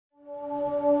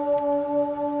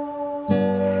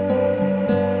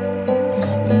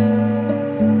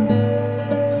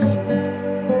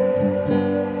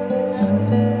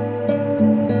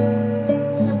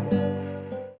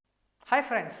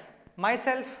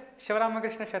Myself,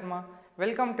 Shivaramakrishna Sharma.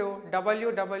 Welcome to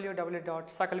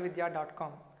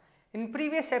www.sakalvidya.com. In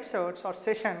previous episodes or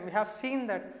session, we have seen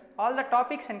that all the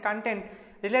topics and content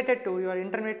related to your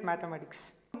intermediate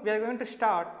mathematics. We are going to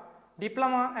start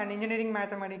diploma and engineering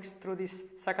mathematics through this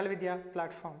Sakalvidya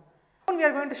platform. We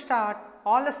are going to start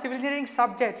all the civil engineering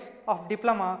subjects of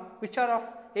diploma which are of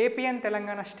AP and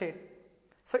Telangana state.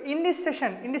 So in this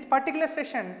session, in this particular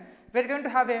session, we are going to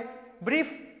have a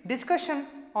brief discussion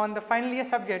on the final year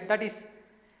subject, that is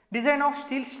design of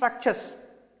steel structures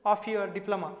of your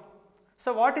diploma.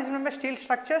 So what is meant by steel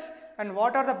structures and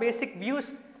what are the basic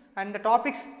views and the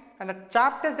topics and the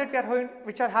chapters that we are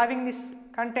which are having this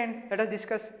content, let us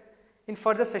discuss in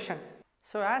further session.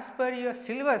 So as per your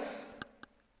syllabus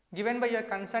given by your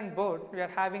concerned board, we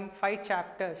are having 5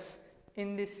 chapters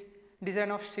in this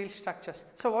design of steel structures.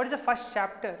 So what is the first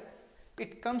chapter?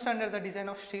 It comes under the design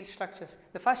of steel structures.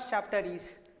 The first chapter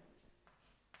is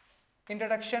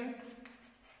Introduction,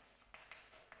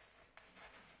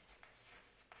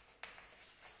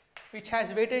 which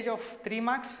has weightage of 3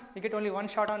 marks. You get only one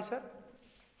short answer.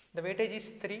 The weightage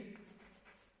is 3.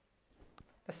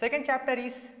 The second chapter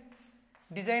is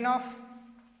Design of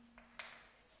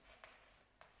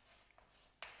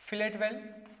Fillet Well.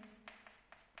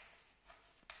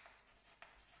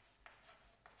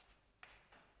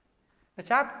 The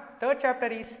third chapter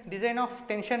is Design of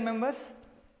Tension Members.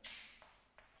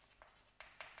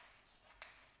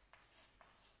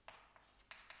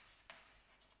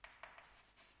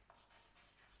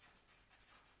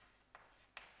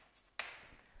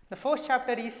 The fourth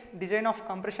chapter is Design of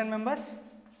Compression Members.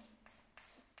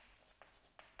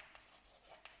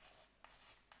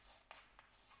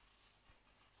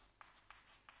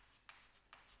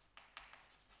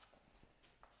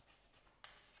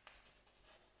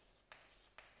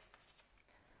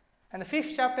 And the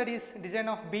fifth chapter is Design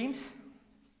of Beams.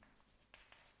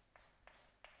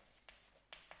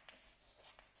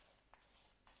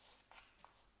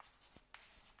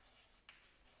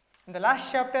 And the last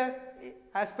chapter,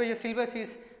 as per your syllabus,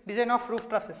 is Design of Roof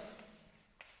Trusses.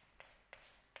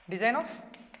 Design of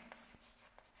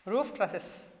Roof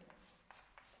Trusses.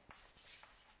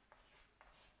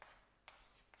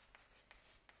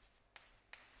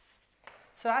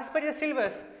 So as per your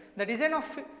syllabus, the design of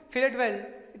fillet well,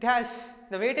 it has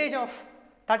the weightage of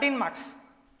 13 marks.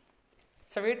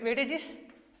 So weightage is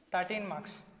 13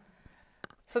 marks.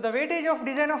 So the weightage of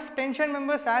design of tension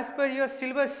members as per your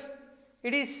syllabus,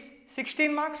 it is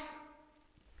 16 marks.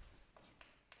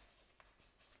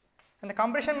 And the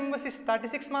compression members is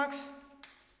 36 marks.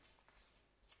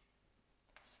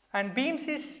 And beams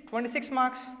is 26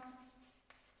 marks.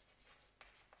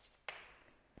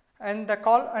 And the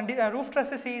roof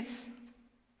trusses is,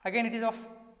 again it is of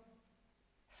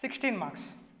 16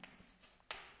 marks.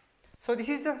 So this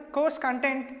is the course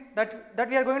content that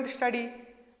we are going to study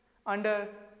under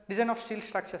design of steel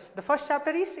structures. The first chapter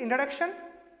is Introduction.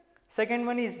 Second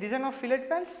one is Design of Fillet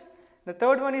Wells. The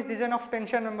third one is Design of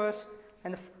Tension Members.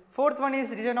 And the fourth one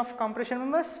is Design of Compression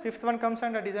Members. Fifth one comes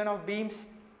under Design of Beams.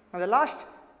 And the last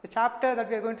chapter that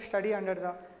we are going to study under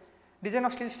the design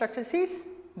of steel structures is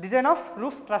Design of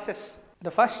Roof Trusses. The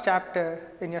first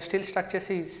chapter in your steel structures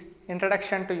is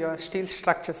Introduction to your steel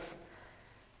structures.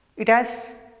 It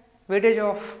has weightage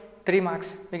of 3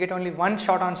 marks. We get only one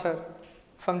short answer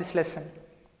from this lesson.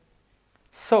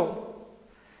 So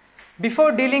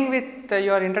before dealing with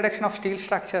your introduction of steel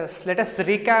structures, let us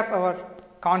recap our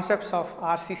concepts of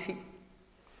RCC.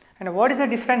 And what is the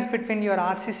difference between your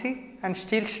RCC and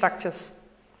steel structures?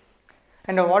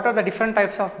 And what are the different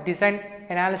types of design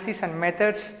analysis and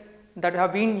methods that you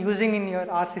have been using in your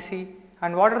RCC,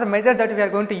 and what are the methods that we are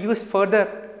going to use further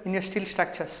in your steel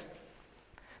structures?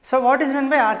 So what is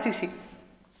meant by RCC?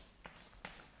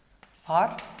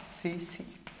 RCC.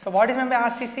 So what is meant by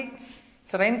RCC?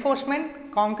 It's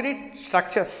reinforcement concrete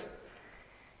structures.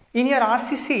 In your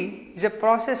RCC is a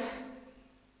process,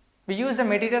 we use the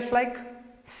materials like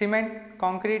cement,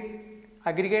 concrete,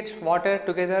 aggregates, water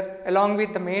together along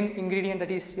with the main ingredient, that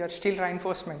is your steel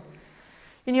reinforcement.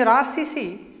 In your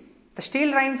RCC, the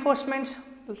steel reinforcements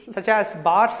such as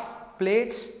bars,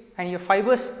 plates and your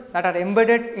fibers that are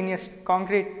embedded in your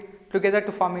concrete together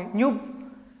to form a new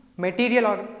material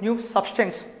or new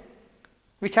substance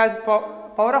which has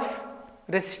power of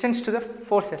resistance to the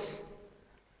forces.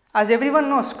 As everyone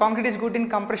knows, concrete is good in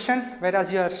compression,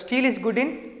 whereas your steel is good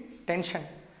in tension.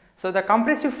 So the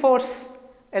compressive force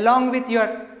along with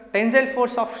your tensile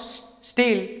force of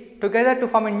steel together to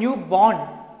form a new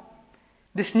bond.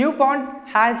 This new bond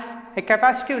has a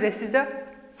capacity to resist the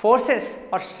forces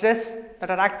or stress that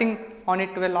are acting on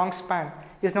it to a long span,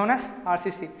 is known as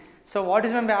RCC. So what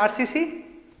is meant by RCC?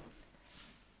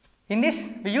 In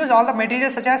this, we use all the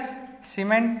materials such as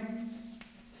cement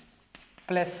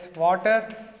plus water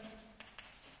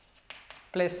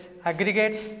plus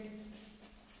aggregates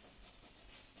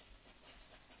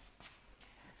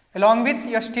along with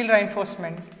your steel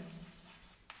reinforcement.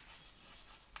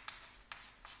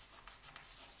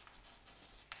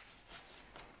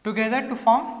 Together to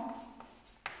form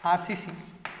RCC.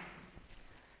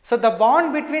 So the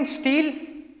bond between steel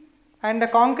and the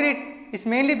concrete is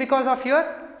mainly because of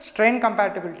your strain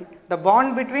compatibility. The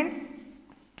bond between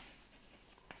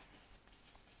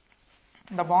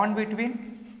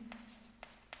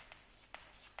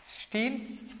steel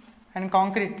and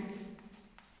concrete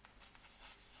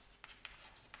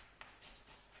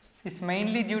is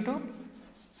mainly due to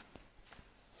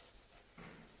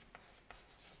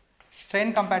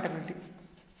strain compatibility.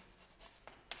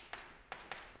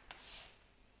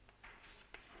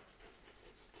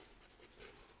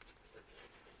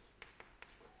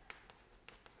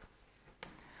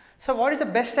 So what is the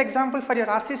best example for your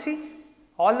RCC?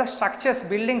 All the structures,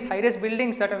 buildings, high-rise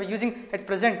buildings that are using at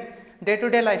present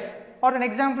day-to-day life are an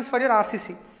examples for your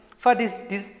RCC. For this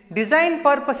design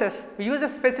purposes, we use the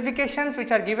specifications which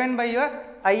are given by your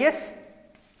IS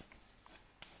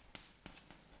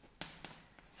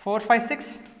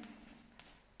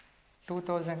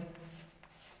 456-2000.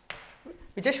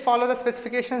 We just follow the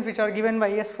specifications which are given by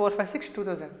IS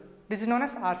 456-2000. This is known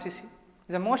as RCC. It is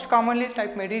the most commonly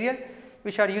typed material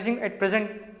which are using at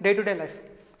present day-to-day life.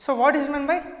 So what is meant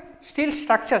by steel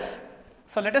structures?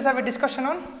 So let us have a discussion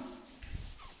on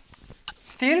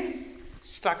steel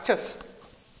structures.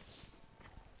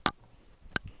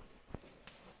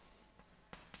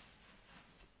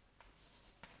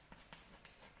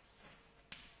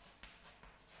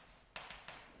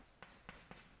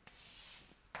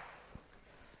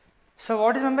 So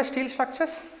what is meant by steel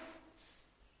structures?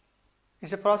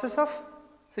 It's a process of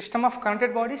system of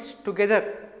connected bodies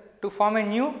together to form a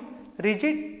new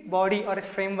rigid body or a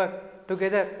framework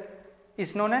together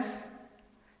is known as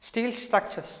steel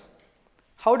structures.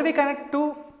 How do we connect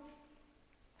two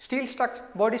steel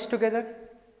bodies together?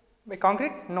 By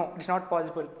concrete? No, it is not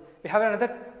possible. We have another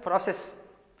process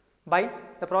by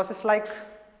the process like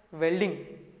welding.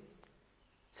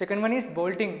 Second one is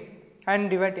bolting and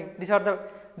riveting. These are the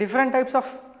different types of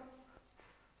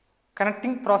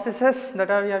connecting processes that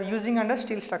we are using under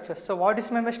steel structures. So what is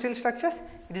meant by steel structures?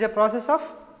 It is a process of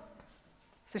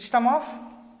system of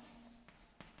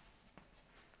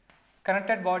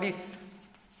connected bodies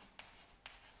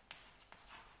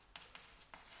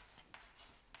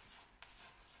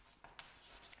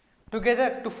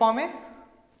together to form a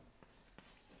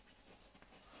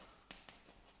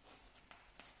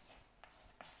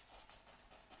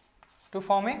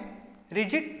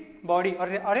rigid body or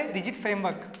a rigid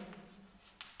framework.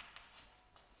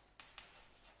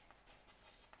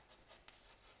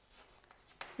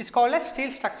 Is called as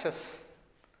steel structures.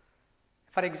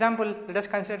 For example, let us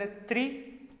consider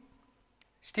 3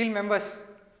 steel members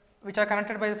which are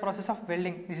connected by the process of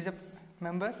welding. This is a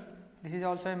member, this is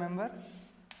also a member,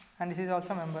 and this is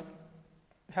also a member.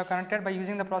 We have connected by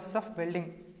using the process of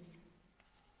welding.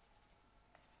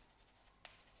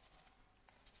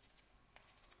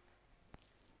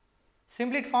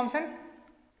 Simply it forms a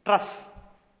truss.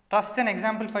 Truss is an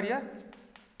example for your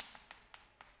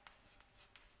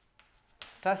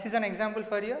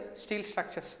steel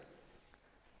structures.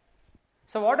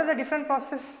 So what are the different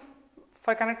processes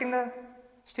for connecting the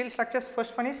steel structures?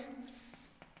 First one is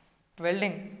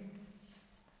welding.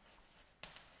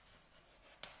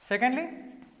 Secondly,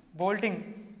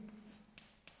 bolting.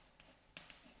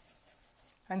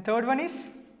 And third one is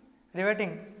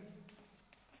riveting.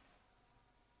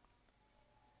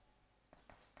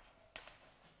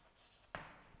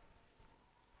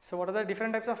 So what are the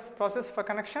different types of process for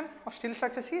connection of steel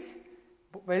structures is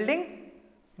welding,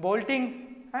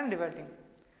 bolting and riveting.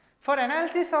 For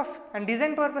analysis of and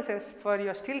design purposes for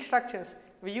your steel structures,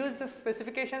 we use the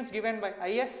specifications given by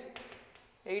IS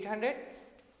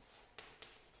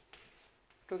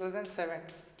 800-2007.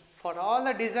 For all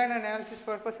the design and analysis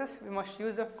purposes, we must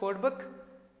use the code book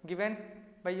given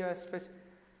by your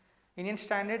Indian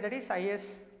standard, that is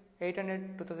IS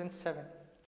 800-2007.